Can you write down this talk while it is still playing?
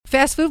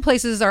Fast food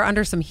places are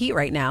under some heat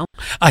right now.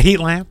 A heat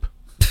lamp?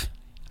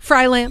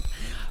 Fry lamp.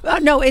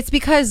 No, it's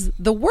because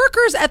the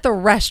workers at the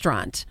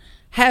restaurant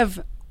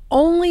have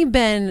only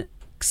been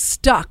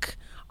stuck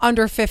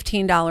under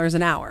 $15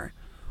 an hour.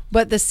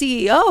 But the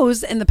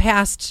CEOs in the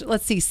past,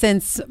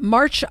 since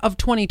March of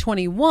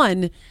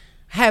 2021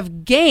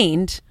 have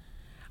gained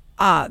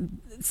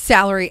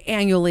salary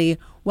annually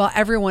while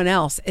everyone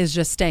else is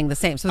just staying the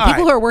same. So the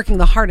people who are working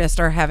the hardest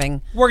are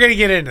having... We're going to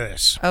get into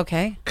this.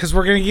 Okay. Because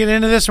we're going to get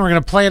into this and we're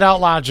going to play it out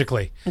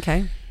logically.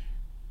 Okay.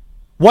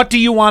 What do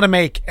you want to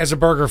make as a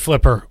burger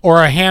flipper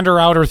or a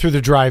hander-outer through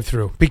the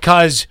drive-thru?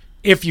 Because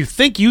if you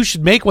think you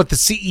should make what the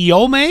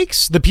CEO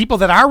makes, the people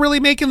that are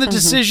really making the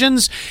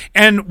decisions,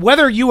 and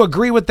whether you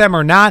agree with them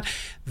or not,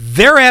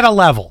 they're at a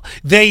level.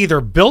 They either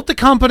built the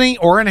company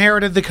or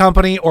inherited the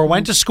company or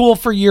went to school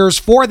for years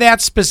for that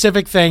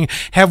specific thing,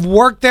 have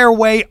worked their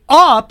way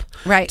up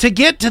to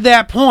get to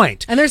that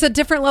point. And there's a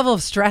different level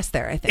of stress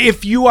there, I think.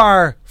 If you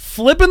are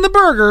flipping the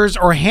burgers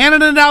or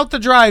handing it out the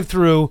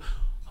drive-thru,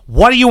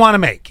 what do you want to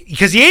make?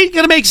 Because you ain't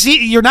going to make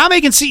you're not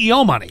making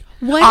CEO money.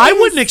 I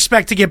wouldn't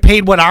expect to get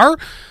paid what our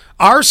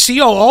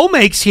COO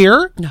makes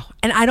here. No,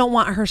 and I don't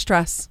want her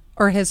stress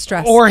or his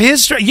stress.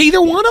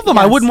 Either one of them.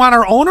 Yes. I wouldn't want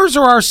our owners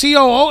or our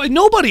COO.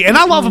 Nobody. And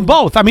I love them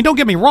both. I mean, don't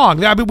get me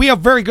wrong. I mean, we have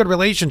very good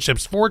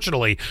relationships,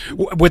 fortunately,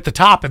 with the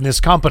top in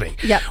this company.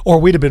 Yep. Or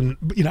we'd have been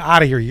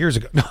out of here years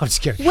ago. No, I'm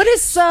just kidding.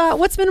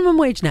 What's minimum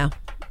wage now?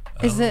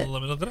 Is it?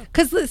 Let me look it up.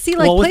 Because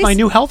with my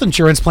new health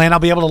insurance plan, I'll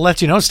be able to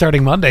let you know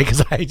starting Monday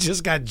because I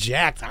just got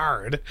jacked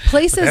hard.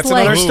 That's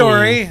another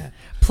story.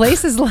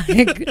 Places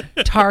like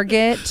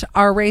Target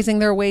are raising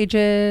their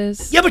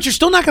wages. Yeah, but you're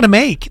still not going to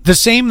make the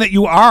same that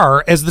you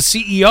are as the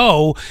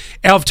CEO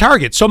of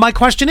Target. So my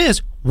question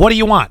is, what do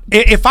you want?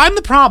 If I'm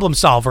the problem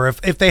solver,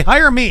 if they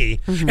hire me,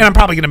 and I'm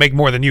probably going to make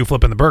more than you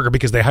flipping the burger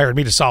because they hired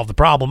me to solve the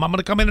problem, I'm going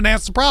to come in and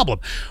ask the problem.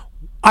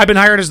 I've been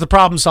hired as the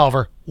problem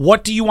solver.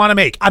 What do you want to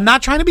make? I'm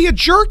not trying to be a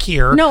jerk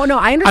here. No,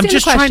 I understand. I'm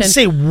just trying to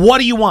say, what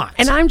do you want?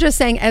 And I'm just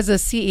saying, as a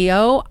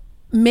CEO,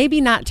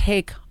 maybe not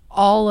take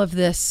all of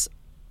this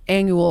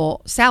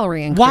annual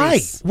salary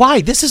increase. Why?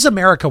 This is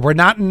America. We're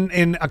not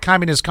in a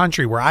communist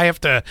country where I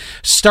have to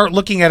start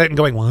looking at it and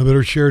going, well, I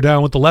better share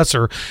down with the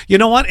lesser. You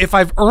know what? If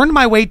I've earned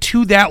my way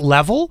to that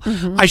level,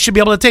 I should be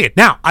able to take it.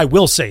 Now, I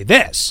will say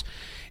this.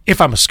 If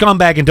I'm a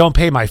scumbag and don't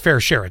pay my fair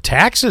share of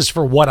taxes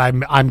for what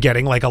I'm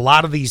getting, like a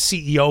lot of these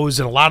CEOs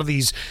and a lot of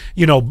these,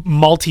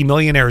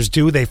 multimillionaires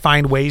do, they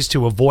find ways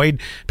to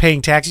avoid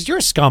paying taxes. You're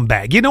a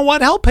scumbag. You know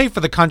what? Help pay for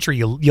the country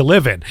you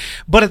live in.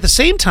 But at the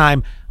same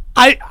time,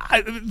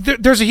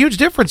 there's a huge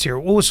difference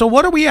here. So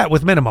what are we at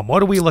with minimum?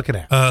 What are we looking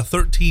at?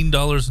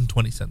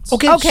 $13.20.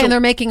 Okay, and they're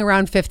making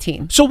around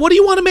 $15. So what do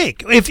you want to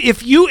make?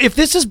 If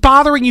this is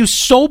bothering you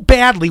so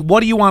badly, what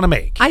do you want to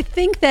make? I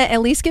think that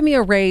at least give me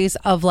a raise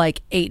of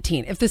like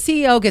 18. If the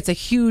CEO gets a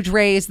huge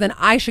raise, then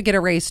I should get a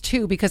raise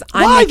too because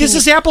this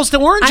is apples to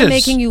oranges. I'm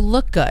making you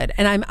look good,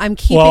 and I'm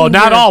keeping. Well,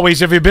 not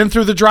always. Have you been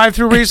through the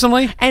drive-through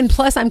recently? And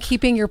plus, I'm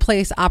keeping your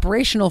place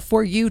operational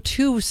for you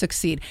to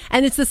succeed.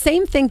 And it's the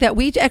same thing that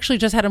we actually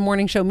just had a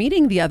morning show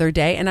meeting the other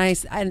day, and I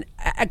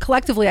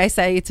collectively I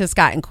say to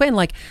Scott and Quinn,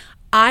 like,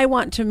 I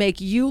want to make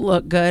you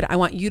look good. I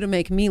want you to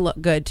make me look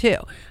good too.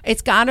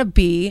 It's got to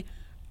be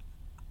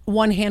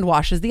one hand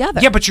washes the other.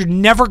 Yeah, but you're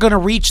never going to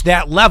reach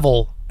that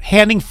level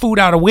handing food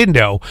out a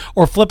window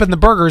or flipping the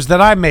burgers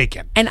that I'm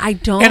making. And I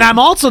don't. And I'm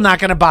also not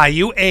going to buy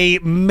you a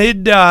middle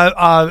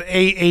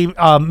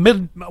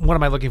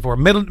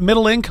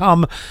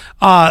income,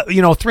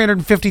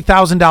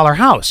 $350,000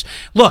 house.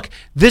 Look,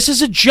 this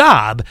is a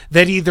job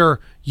that either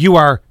you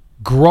are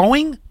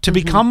growing to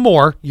become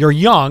more, you're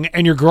young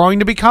and you're growing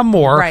to become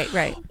more.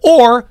 Right.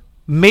 Or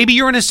maybe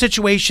you're in a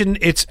situation,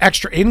 it's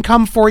extra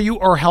income for you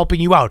or helping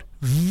you out.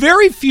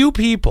 Very few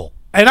people,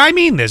 and I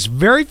mean this,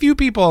 very few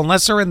people,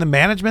 unless they're in the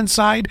management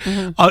side,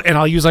 and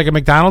I'll use like a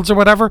McDonald's or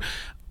whatever,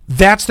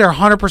 that's their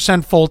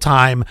 100%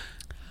 full-time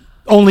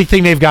only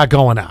thing they've got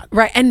going on.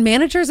 Right. And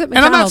managers at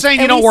McDonald's. And I'm not saying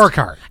you don't work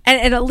hard.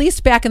 And at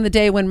least back in the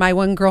day when my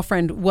one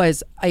girlfriend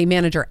was a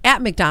manager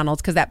at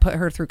McDonald's, because that put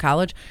her through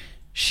college,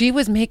 she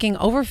was making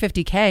over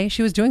 $50K.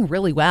 She was doing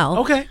really well.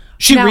 Okay.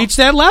 She reached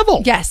that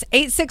level. Yes.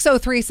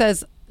 8603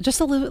 says just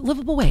a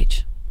livable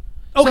wage.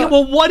 Okay,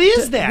 well, what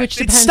is that?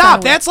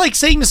 Stop. That's like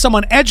saying to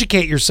someone,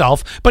 educate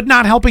yourself, but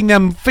not helping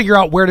them figure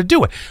out where to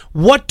do it.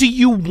 What do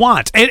you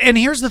want? And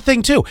here's the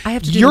thing, too. I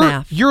have to do the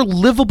math. Your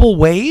livable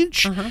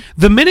wage,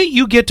 the minute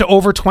you get to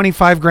over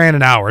 $25,000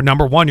 an hour,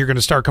 number one, you're going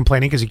to start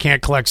complaining because you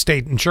can't collect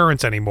state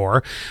insurance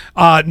anymore.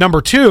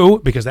 Number two,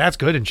 because that's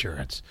good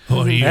insurance.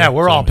 Oh, yeah,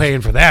 we're all paying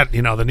for that,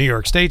 the New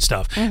York State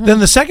stuff. Then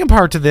the second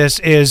part to this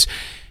is,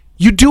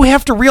 you do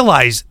have to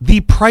realize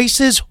the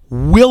prices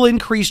will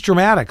increase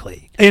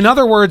dramatically. In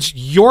other words,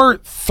 your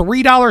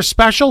 $3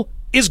 special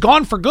is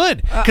gone for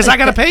good because I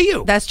got to pay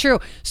you. That's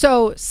true.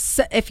 So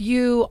if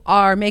you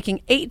are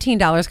making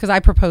 $18, because I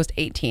proposed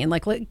 18,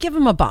 like give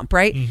them a bump,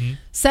 right?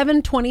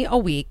 $720 a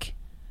week.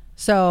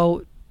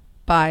 So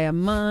by a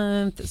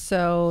month,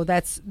 so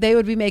they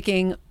would be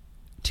making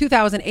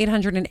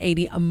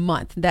 $2,880 a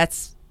month.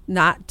 That's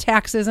not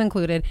taxes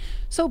included.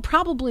 So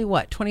probably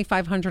what,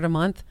 $2,500 a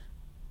month?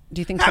 Do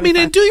you think? I mean,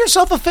 and do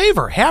yourself a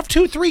favor. Have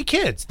 2-3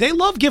 kids. They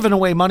love giving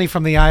away money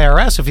from the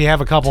IRS if you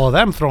have a couple of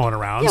them throwing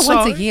around. Yeah, so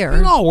once a year.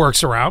 It all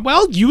works around.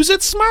 Well, use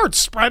it smart.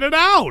 Spread it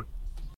out.